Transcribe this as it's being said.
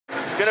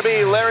Gonna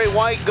be Larry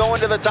White going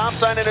to the top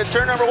side into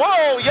turn number,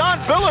 whoa, Jan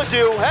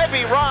Billadou,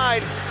 heavy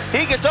ride.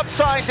 He gets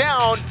upside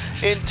down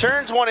in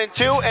turns 1 and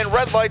 2, and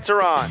red lights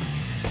are on.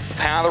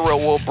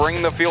 Hatherill will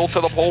bring the field to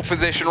the pole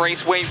position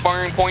raceway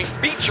firing point.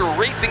 Feature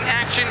racing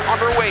action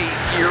underway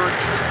here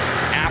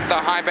at the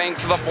high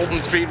banks of the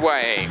Fulton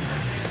Speedway.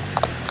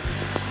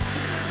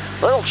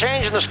 Little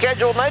change in the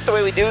schedule tonight, the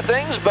way we do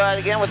things, but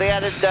again with the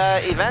added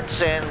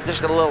events and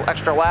just got a little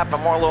extra lap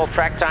and more little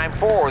track time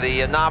for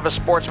the novice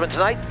sportsmen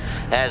tonight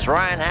as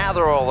Ryan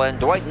Hatherill and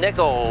Dwight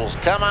Nichols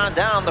come on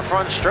down the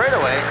front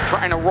straightaway.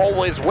 Trying to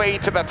roll his way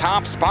to the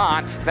top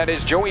spot, that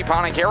is Joey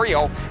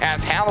Bonagario,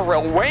 as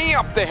Hatherill way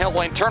up the hill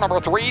in turn number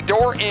 3.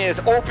 Door is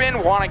open,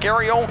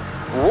 Bonagario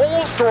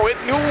rolls through it.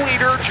 New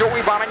leader,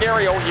 Joey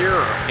Bonagario here.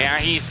 Yeah,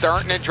 he's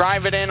starting to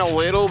drive it in a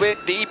little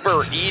bit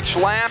deeper each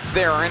lap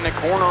there in the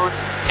corner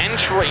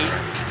entry.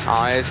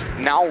 As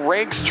now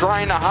Riggs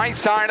trying the high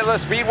side of the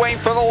speedway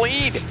for the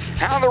lead.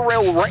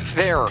 Hatherill right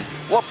there.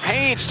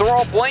 LePage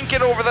throw a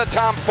blanket over the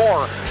top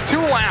 4. 2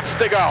 laps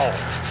to go.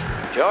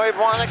 Joey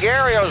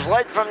Bonagario's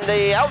late from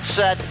the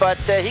outset, but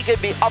he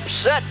could be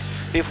upset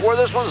before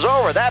this one's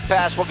over. That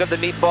pass will give the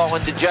meatball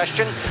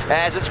indigestion,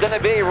 as it's going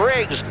to be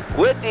Riggs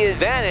with the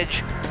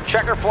advantage.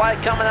 Checker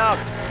flag coming out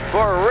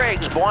for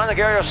Riggs.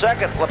 Bonagario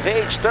second,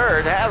 LePage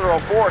third, Hatherill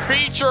fourth.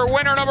 Feature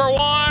winner number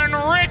 1,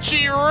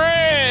 Richie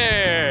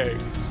Riggs.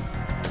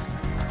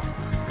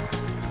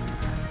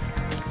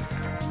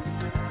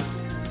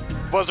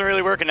 Wasn't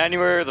really working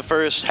anywhere the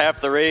first half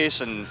of the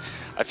race, and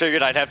I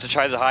figured I'd have to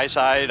try the high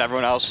side.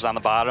 Everyone else was on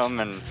the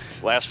bottom, and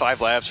the last 5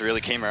 laps really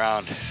came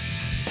around.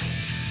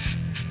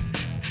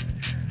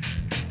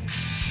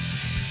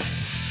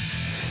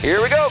 Here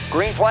we go,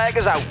 green flag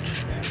is out.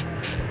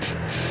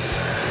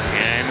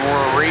 And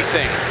we're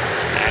racing.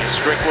 And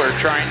Strickler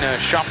trying to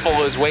shuffle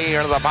his way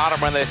to the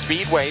bottom of the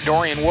speedway.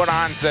 Dorian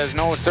Woodon says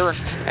no, sir.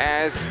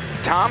 As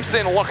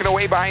Thompson looking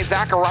away by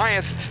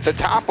Zacharias. The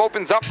top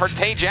opens up for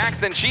Tay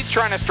Jackson. She's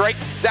trying to strike.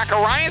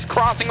 Zacharias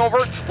crossing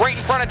over right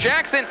in front of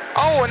Jackson.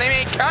 Oh, and they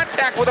made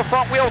contact with the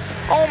front wheels.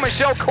 Oh,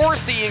 Michelle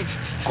Corsi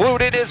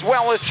included, as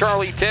well as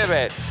Charlie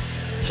Tibbetts.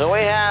 So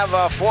we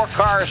have 4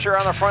 cars here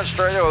on the front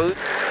straightaway.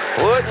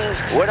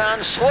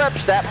 Woodon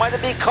slips. That might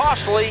be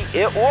costly.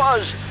 It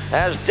was,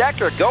 as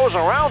Decker goes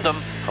around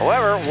him.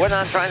 However,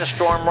 Woodon trying to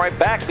storm right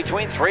back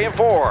between 3 and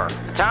 4.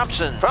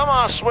 Thompson from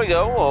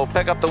Oswego will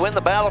pick up the win.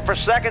 The battle for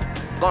second,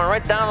 going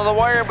right down to the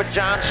wire, but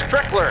John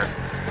Strickler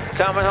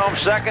coming home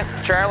second.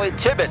 Charlie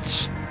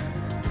Tibbetts.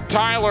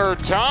 Tyler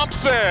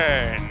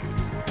Thompson.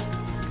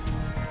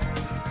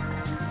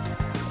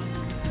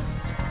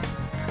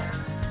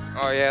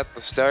 Oh yeah, at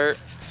the start,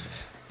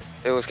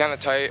 it was kind of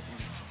tight,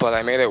 but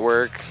I made it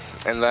work.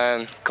 And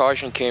then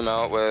caution came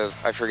out with,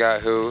 I forgot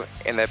who,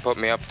 and that put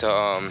me up to,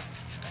 I'm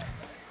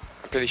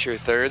pretty sure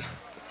 3rd.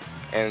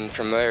 And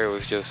from there, it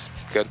was just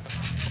good.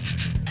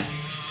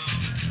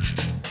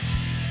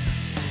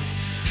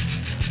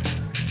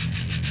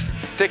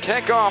 To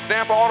kick off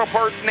Napa Auto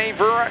Parts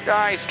Navy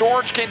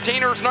Storage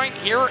Containers Night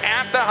here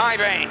at the High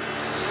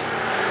Banks.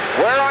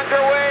 We're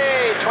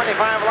underway.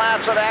 25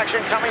 laps of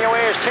action coming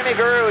away as Timmy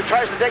Guru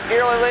tries to take the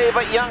early lead,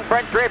 but young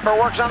Brent Draper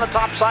works on the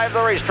top side of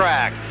the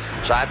racetrack.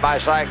 Side by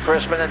side,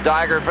 Crispin and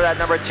Diger for that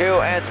number 2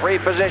 and 3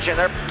 position.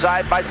 They're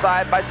side by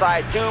side by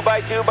side, 2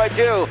 by 2 by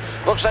 2.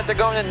 Looks like they're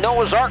going to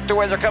Noah's Ark to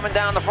where they're coming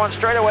down the front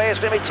straightaway. It's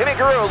going to be Timmy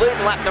Guru leading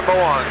lap number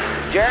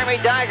 1. Jeremy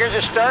Diger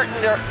is starting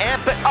to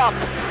amp it up.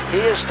 He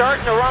is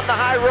starting to run the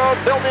high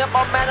road, building up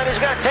momentum. He's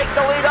going to take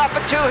the lead off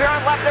of 2 here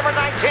on lap number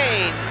 19.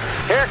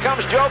 Here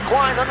comes Joe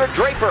Klein under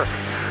Draper.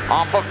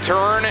 Off of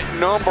turn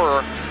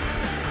number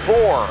 4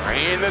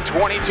 in the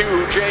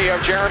 22J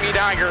of Jeremy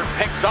Diger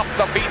picks up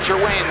the feature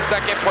win.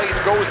 Second place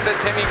goes to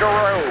Timmy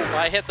Guru. Well,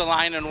 I hit the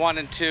line in 1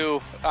 and 2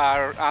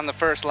 on the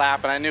first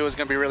lap, and I knew it was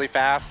going to be really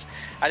fast.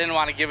 I didn't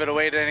want to give it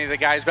away to any of the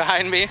guys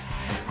behind me.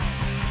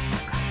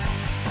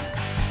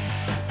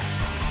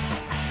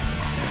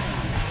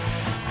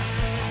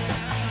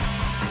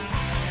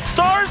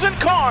 Stars and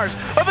cars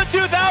of the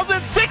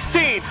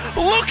 2016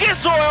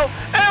 Lucas Oil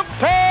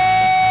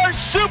Empire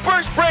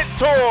Super Sprint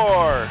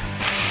Tour.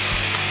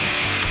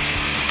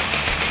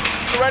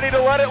 Ready to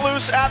let it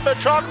loose at the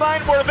chalk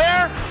line. We're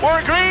there,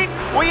 we're green,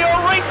 we are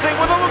racing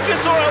with the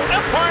Lucas Oil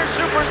Empire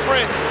Super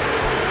Sprint.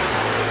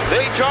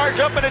 They charge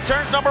up into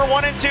turns number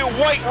 1 and 2.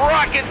 White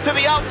rockets to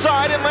the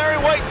outside, and Larry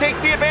White takes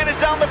the advantage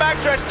down the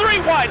backstretch. 3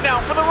 wide now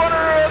for the runner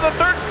of the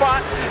 3rd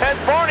spot as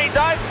Barney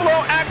dives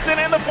below Axon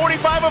and the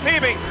 45 of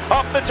Heaving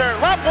off the turn.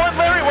 Lap 1,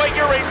 Larry White,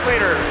 your race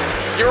leader.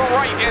 You're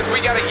right, as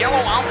we got a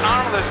yellow out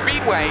onto the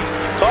speedway.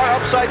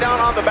 Car upside down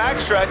on the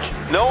backstretch.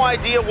 No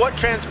idea what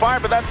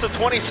transpired, but that's the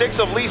 26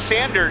 of Lee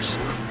Sanders.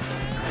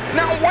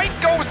 Now White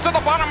goes to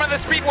the bottom of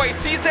the speedway,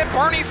 sees that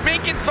Barney's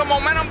making some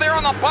momentum there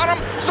on the bottom,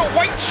 so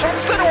White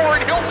shuts the door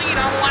and he'll lead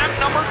on lap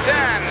number 10.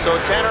 So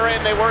 10 are in,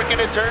 they work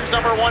into turns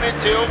number 1 and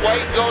 2.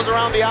 White goes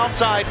around the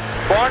outside.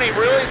 Barney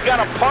really's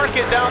got to park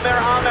it down there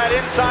on that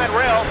inside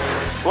rail.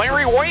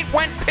 Larry White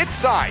went pit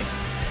side.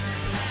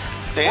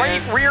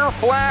 Right rear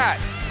flat.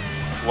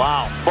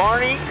 Wow.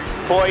 Barney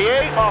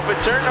Poirier off of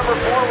turn number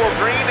 4 will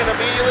green and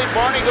immediately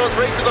immediately. Barney goes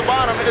right to the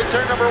bottom into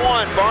turn number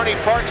 1. Barney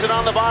parks it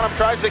on the bottom,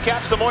 tries to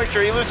catch the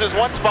moisture. He loses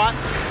one spot,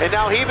 and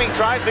now Hebing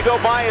tries to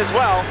go by as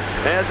well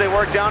as they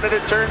work down into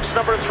turns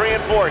number 3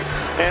 and 4.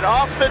 And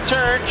off the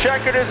turn,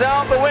 Checkered is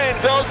out. The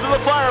wind goes to the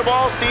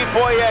fireball. Steve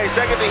Poirier,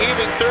 second to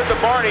Hebing, third to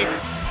Barney.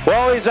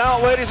 Well, he's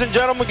out, ladies and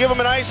gentlemen. Give him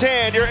a nice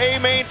hand. Your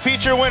A-Main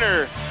feature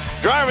winner,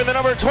 driving the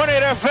number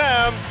 28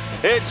 FM,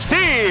 it's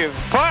Steve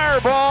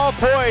Fireball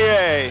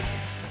Poirier.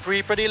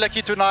 Pretty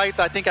lucky tonight.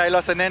 I think I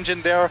lost an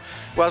engine there.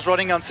 Was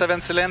running on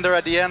 7-cylinder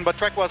at the end, but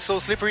track was so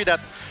slippery that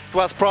it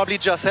was probably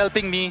just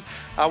helping me.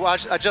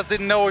 I just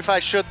didn't know if I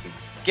should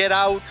get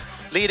out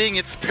leading.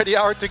 It's pretty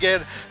hard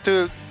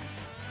to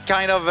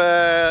kind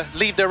of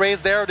leave the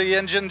race there. The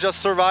engine just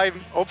survived.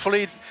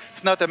 Hopefully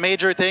it's not a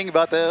major thing,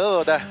 but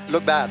oh, that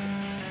looked bad.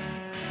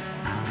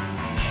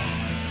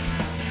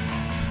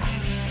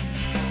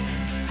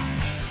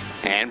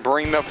 And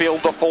bring the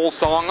field to full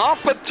song.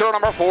 Off at turn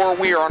number 4,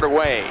 we are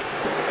underway.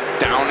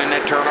 Down into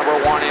turn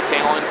number 1, it's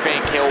Alan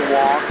Fink. He'll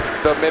walk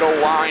the middle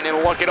line and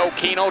look at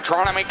Okino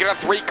trying to make it a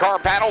 3-car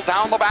battle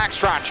down the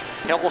backstretch.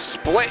 He'll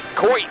split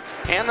Coit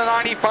and the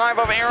 95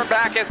 of Aaron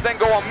Backus, then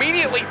go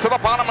immediately to the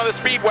bottom of the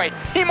speedway.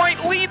 He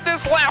might lead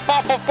this lap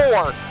off of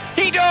 4.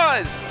 He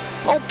does!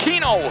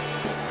 Okino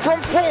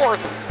from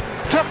 4th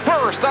to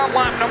 1st on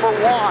lap number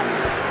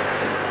 1.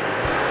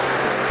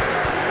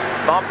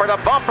 Bumper to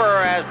bumper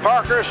as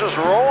Parker's just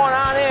rolling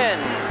on in.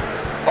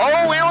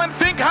 Oh, Alan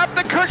Fink hopped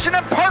the cushion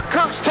and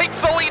Parkhurst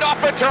takes the lead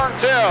off of turn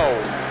 2.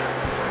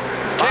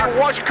 Can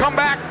Wush come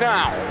back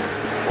now?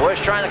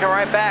 Wush trying to come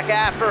right back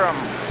after him.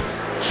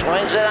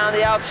 Swings it on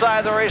the outside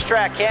of the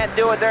racetrack. Can't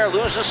do it there.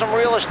 Loses some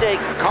real estate.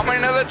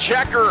 Coming to the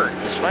Checkered.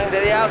 Swing to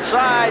the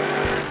outside.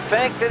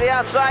 Fink to the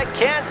outside.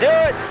 Can't do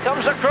it.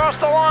 Comes across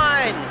the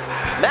line.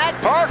 Matt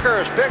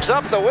Parkhurst picks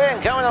up the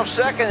win. Coming up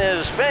second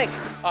is Fink.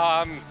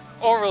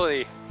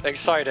 Overly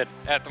excited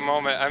at the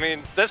moment. I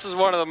mean, this is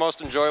one of the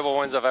most enjoyable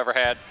wins I've ever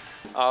had.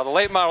 The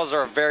late models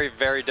are a very,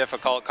 very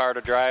difficult car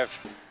to drive.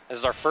 This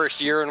is our first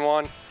year in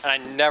one, and I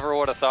never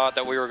would have thought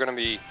that we were going to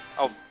be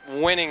a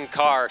winning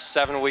car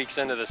 7 weeks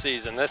into the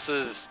season. This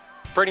is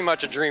pretty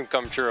much a dream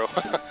come true.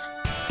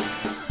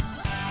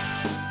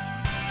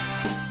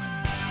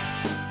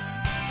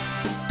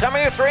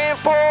 Coming to 3 and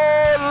 4,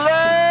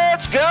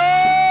 let's go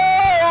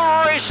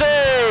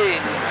racing!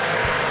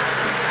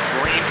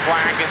 Green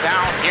flag is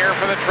out here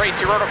for the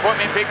Tracy Road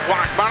Equipment Big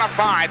Block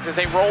Modifieds as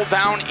they roll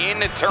down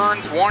into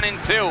turns 1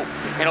 and 2.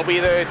 It'll be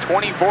the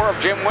 24 of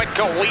Jim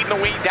Whitco leading the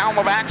way down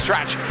the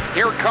backstretch.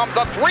 Here comes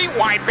a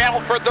 3-wide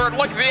battle for third.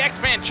 Look at the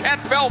X-Man,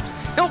 Chad Phelps.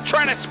 He'll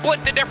try to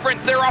split the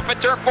difference there off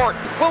at turn 4.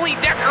 Willie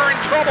Decker in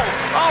trouble.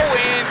 Oh,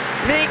 and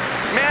make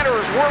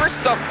matters worse,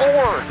 the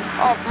 4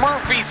 of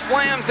Murphy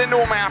slams into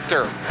him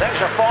after.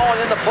 Things are falling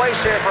into place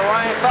here for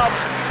Ryan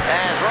Phelps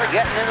as we're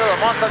getting into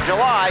the month of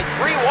July.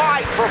 3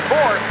 wide for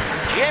 4th.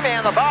 Jimmy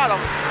on the bottom,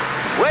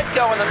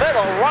 Whitco in the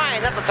middle,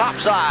 Ryan at the top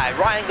side.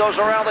 Ryan goes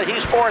around it,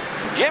 he's 4th.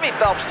 Jimmy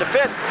Phelps to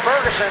 5th.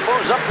 Ferguson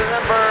moves up to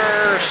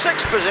number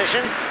 6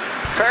 position.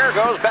 Kerr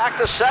goes back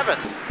to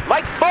 7th.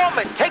 Mike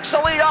Bowman takes the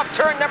lead off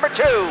turn number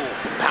 2.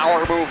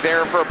 Power move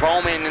there for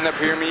Bowman in the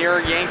Premier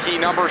Yankee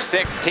number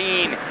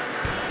 16.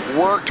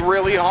 Worked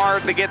really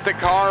hard to get the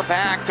car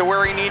back to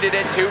where he needed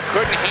it to.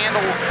 Couldn't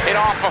handle it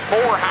off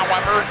before,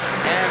 however,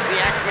 as the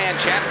X-Man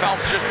Chad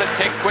Phelps just a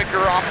tick quicker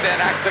off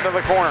that exit of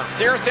the corner.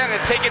 Sears had to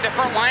take a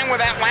different line with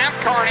that lap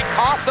car, and it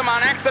cost him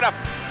on exit of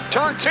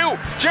turn 2.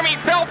 Jimmy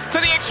Phelps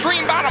to the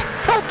extreme bottom.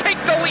 He'll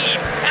take the lead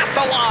at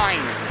the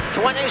line.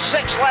 26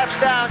 laps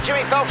down,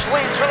 Jimmy Phelps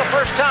leads for the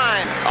first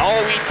time.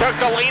 Oh, he took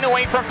the lane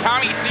away from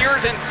Tommy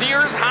Sears, and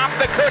Sears hopped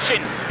the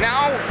cushion.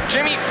 Now,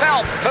 Jimmy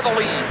Phelps to the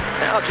lead.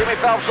 Now, Jimmy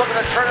Phelps looking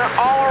to turn it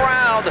all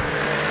around.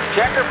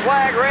 Checker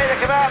flag ready to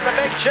come out, and the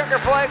big checker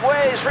flag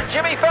waves for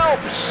Jimmy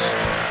Phelps.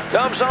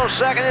 Comes on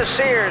second is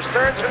Sears,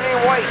 third's going to be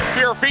White.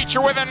 Your feature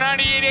with a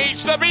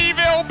 98H, the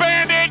Beeville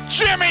Bandit,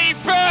 Jimmy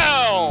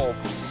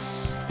Phelps.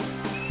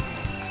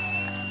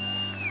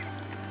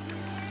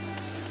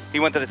 He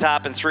went to the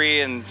top in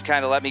 3 and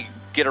kind of let me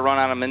get a run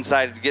on him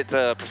inside to get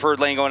the preferred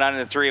lane going on in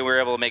the 3, and we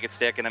were able to make it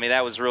stick. And I mean,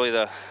 that was really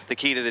the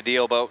key to the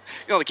deal. But,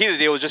 you know, the key to the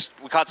deal was just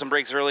we caught some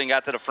brakes early and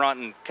got to the front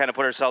and kind of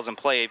put ourselves in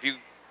play. If you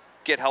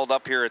get held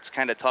up here, it's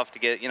kind of tough to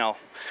get, you know,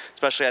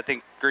 especially I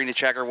think green to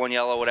checker, 1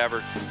 yellow,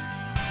 whatever.